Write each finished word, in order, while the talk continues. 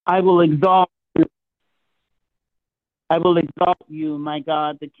I will exalt I will exalt you, my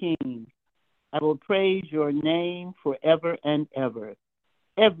God the King. I will praise your name forever and ever.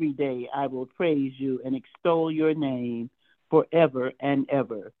 Every day I will praise you and extol your name forever and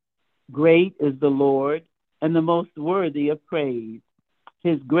ever. Great is the Lord and the most worthy of praise.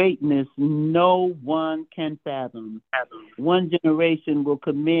 His greatness no one can fathom. One generation will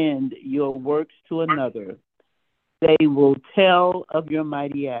commend your works to another. They will tell of your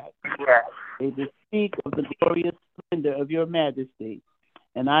mighty acts. They will speak of the glorious splendor of your majesty,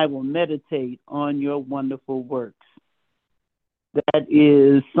 and I will meditate on your wonderful works. That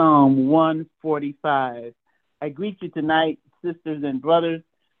is Psalm 145. I greet you tonight, sisters and brothers,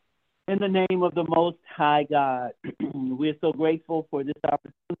 in the name of the Most High God. We're so grateful for this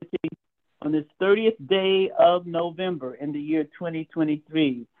opportunity on this 30th day of November in the year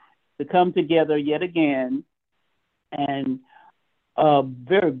 2023 to come together yet again and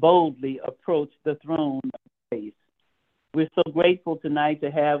very boldly approach the throne of grace. We're so grateful tonight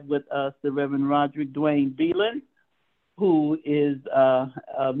to have with us the Reverend Roderick Belin, who is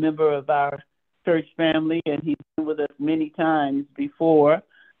a member of our church family, and he's been with us many times before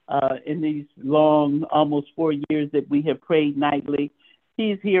in these long, almost 4 years that we have prayed nightly.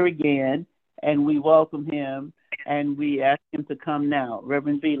 He's here again, and we welcome him, and we ask him to come now.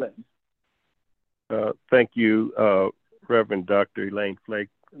 Reverend Belin. Thank you, Reverend Dr. Elaine Flake,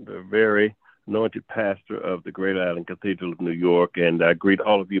 the very anointed pastor of the Great Island Cathedral of New York. And I greet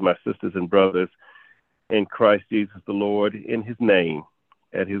all of you, my sisters and brothers, in Christ Jesus the Lord, in his name.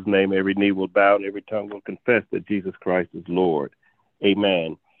 At his name, every knee will bow and every tongue will confess that Jesus Christ is Lord.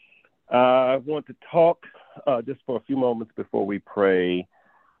 Amen. I want to talk just for a few moments before we pray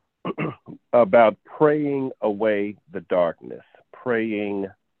about praying away the darkness, praying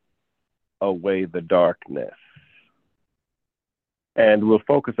away the darkness. And we'll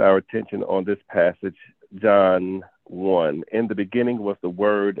focus our attention on this passage, John 1. In the beginning was the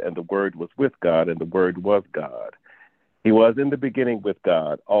Word, and the Word was with God, and the Word was God. He was in the beginning with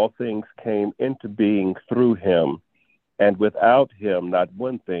God. All things came into being through him, and without him not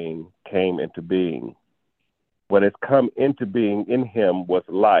one thing came into being. What has come into being in him was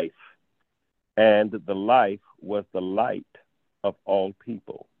life, and the life was the light of all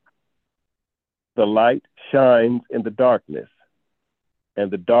people. The light shines in the darkness, and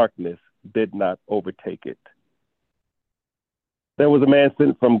the darkness did not overtake it. There was a man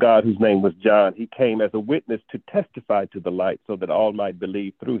sent from God whose name was John. He came as a witness to testify to the light so that all might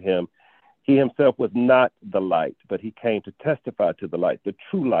believe through him. He himself was not the light, but he came to testify to the light. The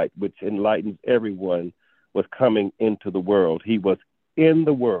true light, which enlightens everyone, was coming into the world. He was in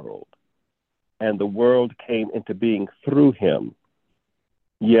the world, and the world came into being through him.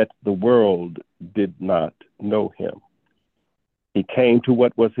 Yet the world did not know him. He came to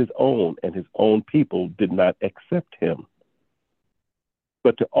what was his own, and his own people did not accept him.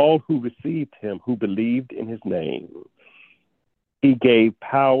 But to all who received him, who believed in his name, he gave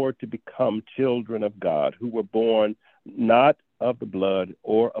power to become children of God, who were born not of the blood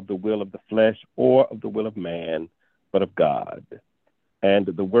or of the will of the flesh or of the will of man, but of God. And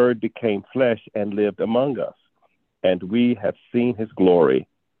the Word became flesh and lived among us, and we have seen his glory,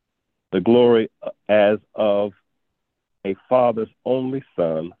 the glory as of a Father's only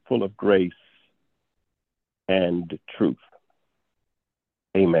Son, full of grace and truth.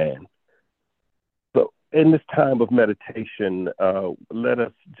 Amen. So in this time of meditation, let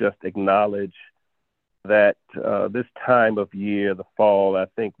us just acknowledge that this time of year, the fall, I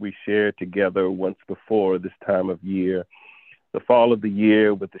think we shared together once before this time of year, the fall of the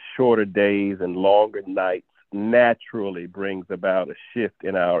year with the shorter days and longer nights naturally brings about a shift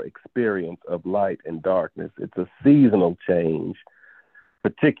in our experience of light and darkness. It's a seasonal change,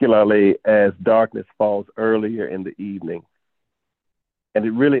 particularly as darkness falls earlier in the evening. And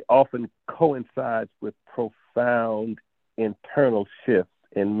it really often coincides with profound internal shifts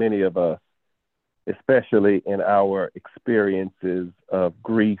in many of us, especially in our experiences of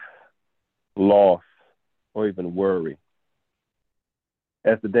grief, loss, or even worry.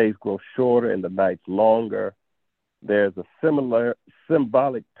 As the days grow shorter and the nights longer, there's a similar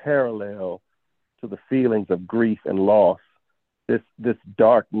symbolic parallel to the feelings of grief and loss. This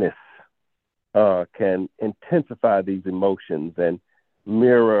darkness can intensify these emotions and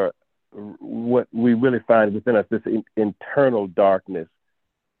mirror what we really find within us, this internal darkness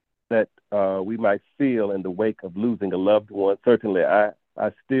that we might feel in the wake of losing a loved one. Certainly, I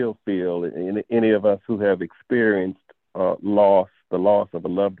still feel in any of us who have experienced the loss of a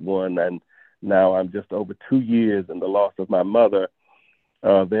loved one, and now I'm just over 2 years in the loss of my mother.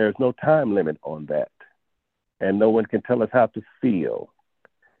 There's no time limit on that, and no one can tell us how to feel.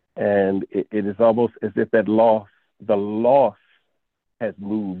 And it is almost as if the loss has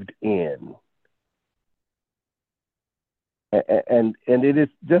moved in. And it is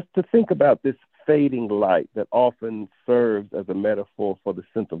just to think about this fading light that often serves as a metaphor for the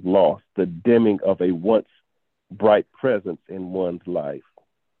sense of loss, the dimming of a once bright presence in one's life.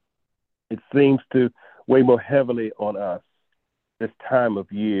 It seems to weigh more heavily on us this time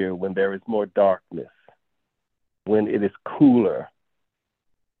of year when there is more darkness, when it is cooler,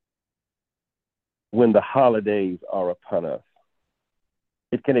 when the holidays are upon us.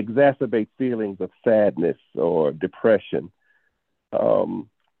 It can exacerbate feelings of sadness or depression.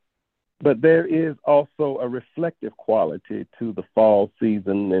 But there is also a reflective quality to the fall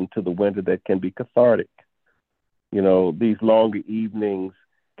season and to the winter that can be cathartic. You know, these longer evenings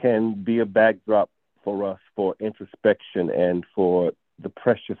can be a backdrop for us for introspection and for the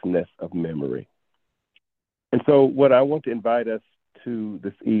preciousness of memory. And so what I want to invite us to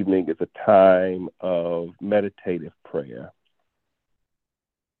this evening is a time of meditative prayer.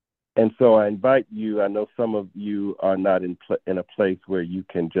 And so I invite you, I know some of you are not in a place where you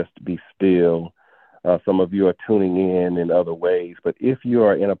can just be still. Some of you are tuning in other ways. But if you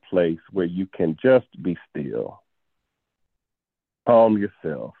are in a place where you can just be still, calm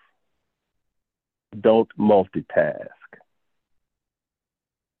yourself. Don't multitask.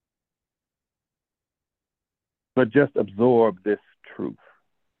 But just absorb this truth.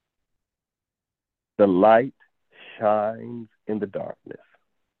 The light shines in the darkness,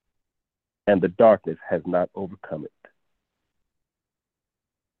 and the darkness has not overcome it.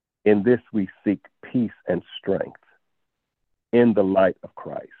 In this we seek peace and strength in the light of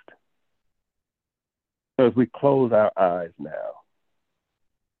Christ. So as we close our eyes now,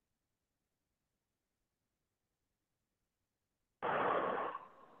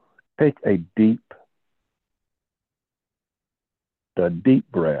 take a deep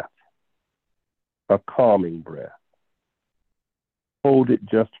breath, a calming breath. Hold it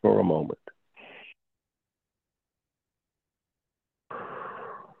just for a moment.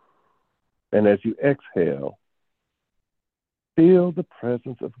 And as you exhale, feel the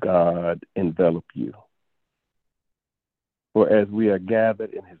presence of God envelop you. For as we are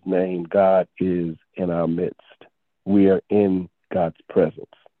gathered in his name, God is in our midst. We are in God's presence.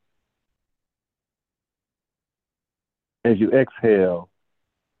 As you exhale,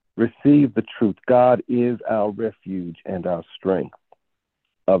 receive the truth. God is our refuge and our strength,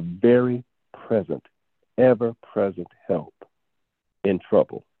 a very present, ever-present help in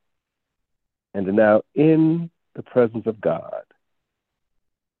trouble. And now in the presence of God,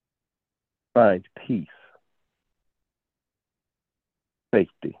 find peace,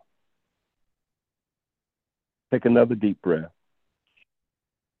 safety. Take another deep breath.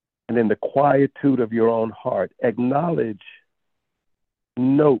 And in the quietude of your own heart, acknowledge,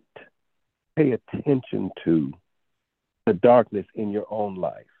 note, pay attention to the darkness in your own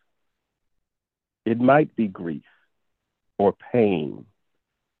life. It might be grief or pain,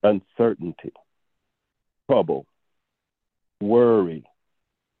 uncertainty, trouble, worry,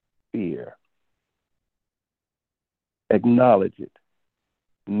 fear. Acknowledge it,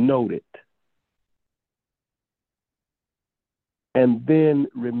 note it, and then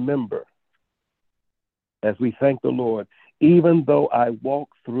remember, as we thank the Lord, even though I walk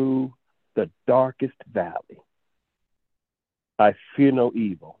through the darkest valley, I fear no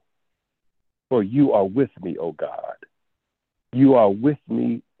evil, for you are with me, O God. You are with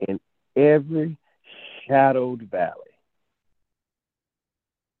me in every shadowed valley.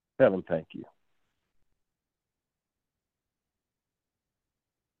 Tell him thank you.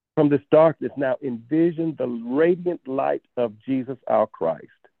 From this darkness, now envision the radiant light of Jesus our Christ.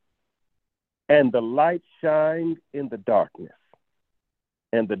 And the light shined in the darkness,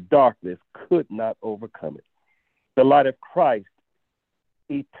 and the darkness could not overcome it. The light of Christ,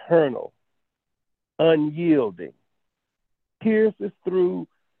 eternal, unyielding, pierces through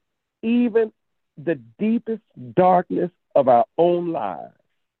even the deepest darkness of our own lives.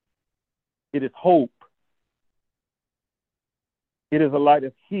 It is hope. It is a light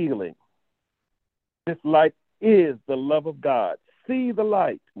of healing. This light is the love of God. See the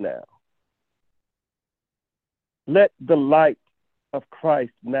light now. Let the light of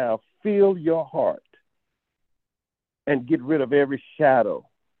Christ now fill your heart and get rid of every shadow,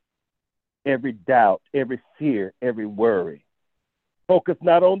 every doubt, every fear, every worry. Focus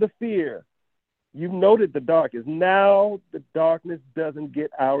not on the fear. You've noted the darkness. Now the darkness doesn't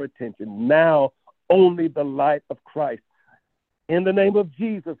get our attention. Now only the light of Christ. In the name of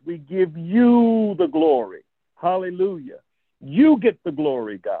Jesus, we give you the glory. Hallelujah. You get the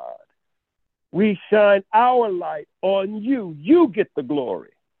glory, God. We shine our light on you. You get the glory.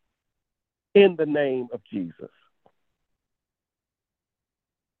 in the name of Jesus.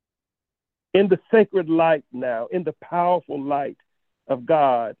 In the sacred light now, in the powerful light of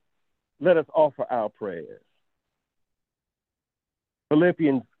God, let us offer our prayers.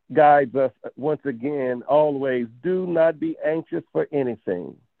 Philippians guides us once again, always, do not be anxious for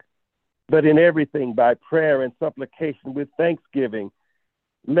anything, but in everything by prayer and supplication with thanksgiving,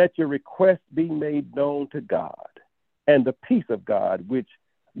 let your requests be made known to God, and the peace of God, which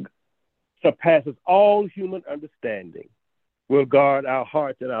surpasses all human understanding, will guard our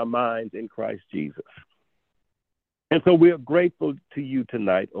hearts and our minds in Christ Jesus. And so we are grateful to you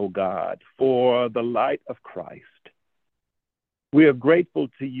tonight, O God, for the light of Christ. We are grateful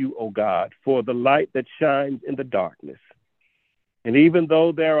to you, O God, for the light that shines in the darkness. And even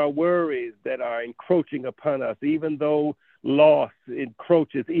though there are worries that are encroaching upon us, even though loss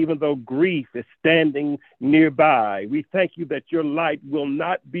encroaches, even though grief is standing nearby, we thank you that your light will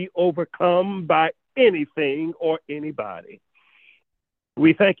not be overcome by anything or anybody.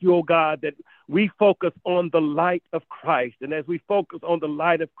 We thank you, O God, that we focus on the light of Christ. And as we focus on the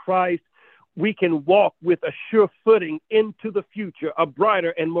light of Christ, we can walk with a sure footing into the future, a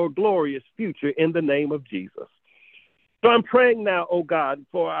brighter and more glorious future in the name of Jesus. So I'm praying now, oh God,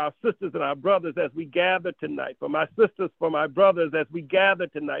 for our sisters and our brothers as we gather tonight, for my sisters, for my brothers as we gather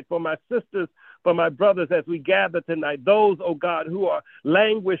tonight, for my sisters, for my brothers as we gather tonight, those, oh God, who are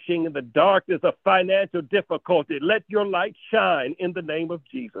languishing in the darkness of financial difficulty, let your light shine in the name of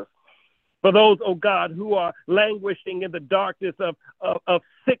Jesus. For those, oh God, who are languishing in the darkness of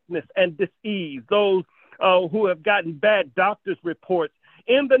sickness and disease, those who have gotten bad doctor's reports,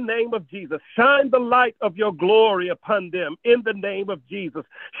 in the name of Jesus, shine the light of your glory upon them. In the name of Jesus,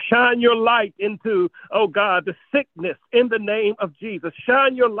 shine your light into, oh God, the sickness. In the name of Jesus,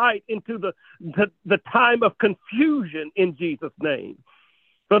 shine your light into the time of confusion in Jesus' name.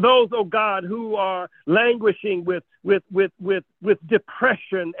 For those, oh God, who are languishing with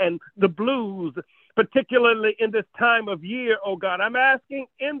depression and the blues, particularly in this time of year, oh God, I'm asking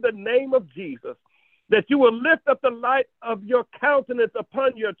in the name of Jesus that you will lift up the light of your countenance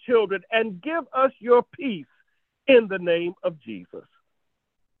upon your children and give us your peace in the name of Jesus.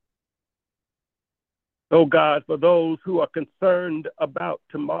 Oh God, for those who are concerned about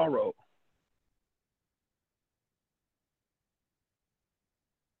tomorrow,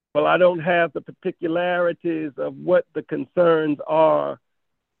 well, I don't have the particularities of what the concerns are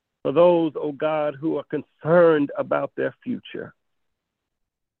for those, oh God, who are concerned about their future.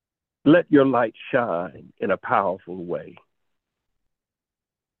 Let your light shine in a powerful way.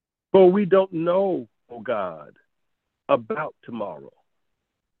 For we don't know, oh God, about tomorrow,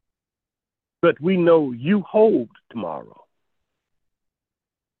 but we know you hold tomorrow.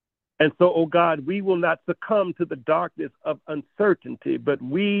 And so, oh God, we will not succumb to the darkness of uncertainty, but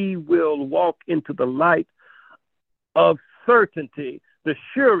we will walk into the light of certainty, the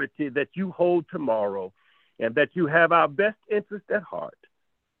surety that you hold tomorrow, and that you have our best interest at heart,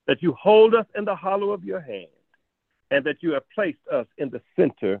 that you hold us in the hollow of your hand, and that you have placed us in the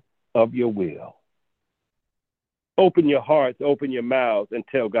center of your will. Open your hearts, open your mouths, and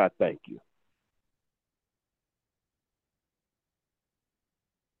tell God thank you.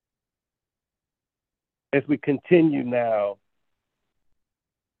 As we continue now,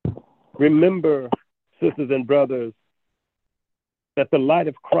 remember, sisters and brothers, that the light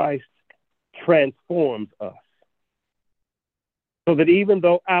of Christ transforms us. So that even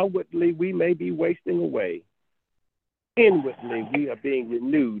though outwardly we may be wasting away, inwardly we are being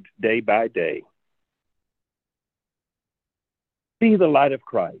renewed day by day. See the light of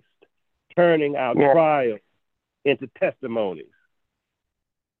Christ, turning our trials into testimonies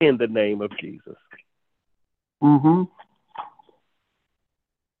in the name of Jesus. Mm-hmm.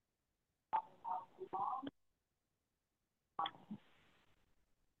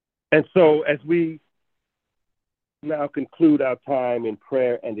 And so as we now conclude our time in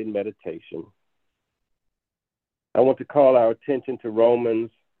prayer and in meditation, I want to call our attention to Romans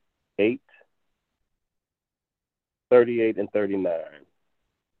 8:38 and 39.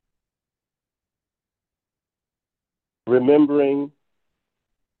 Remembering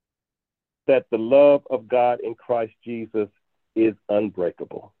that the love of God in Christ Jesus is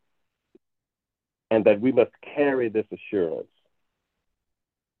unbreakable, and that we must carry this assurance,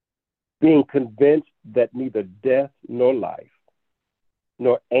 being convinced that neither death nor life,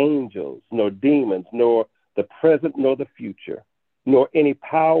 nor angels, nor demons, nor the present nor the future, nor any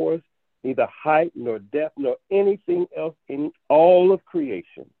powers, neither height nor depth, nor anything else in all of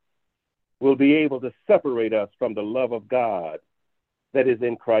creation will be able to separate us from the love of God that is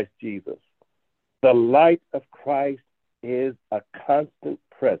in Christ Jesus. The light of Christ is a constant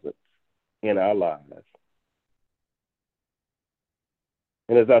presence in our lives.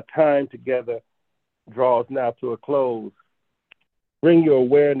 And as our time together draws now to a close, bring your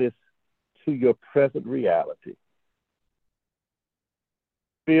awareness to your present reality.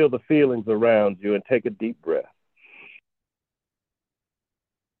 Feel the feelings around you and take a deep breath.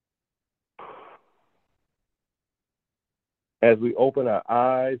 As we open our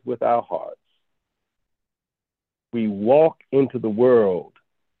eyes with our hearts, we walk into the world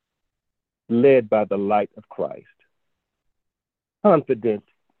led by the light of Christ, confident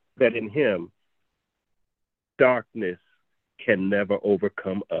that in him, darkness can never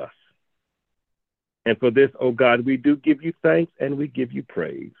overcome us. And for this, oh God, we do give you thanks and we give you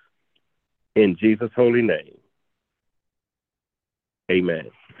praise. In Jesus' holy name, amen.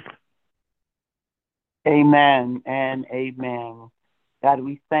 Amen and amen. God,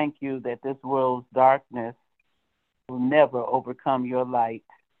 we thank you that this world's darkness will never overcome your light.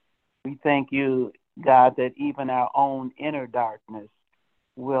 We thank you, God, that even our own inner darkness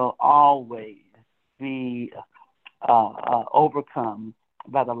will always be overcome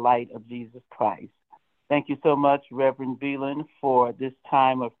by the light of Jesus Christ. Thank you so much, Reverend Belin, for this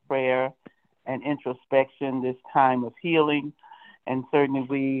time of prayer and introspection, this time of healing. And certainly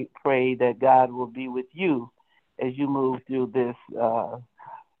we pray that God will be with you as you move through this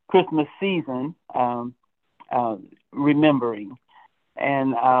Christmas season, remembering.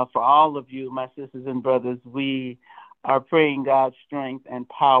 And for all of you, my sisters and brothers, we are praying God's strength and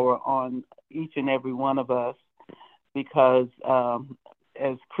power on each and every one of us, because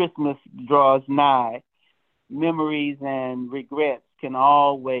as Christmas draws nigh, memories and regrets can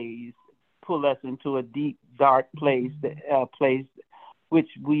always pull us into a deep, dark place which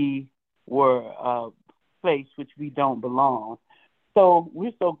we were, place which we don't belong. So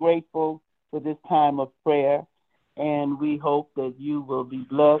we're so grateful for this time of prayer, and we hope that you will be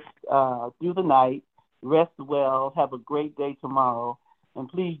blessed through the night. Rest well. Have a great day tomorrow. And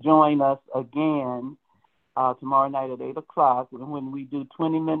please join us again tomorrow night at 8 o'clock when we do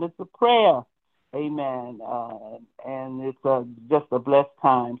 20 minutes of prayer. Amen. And it's just a blessed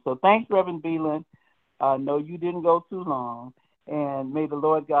time. So thanks, Reverend Belin. No, you didn't go too long. And may the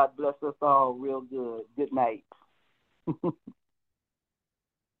Lord God bless us all real good. Good night.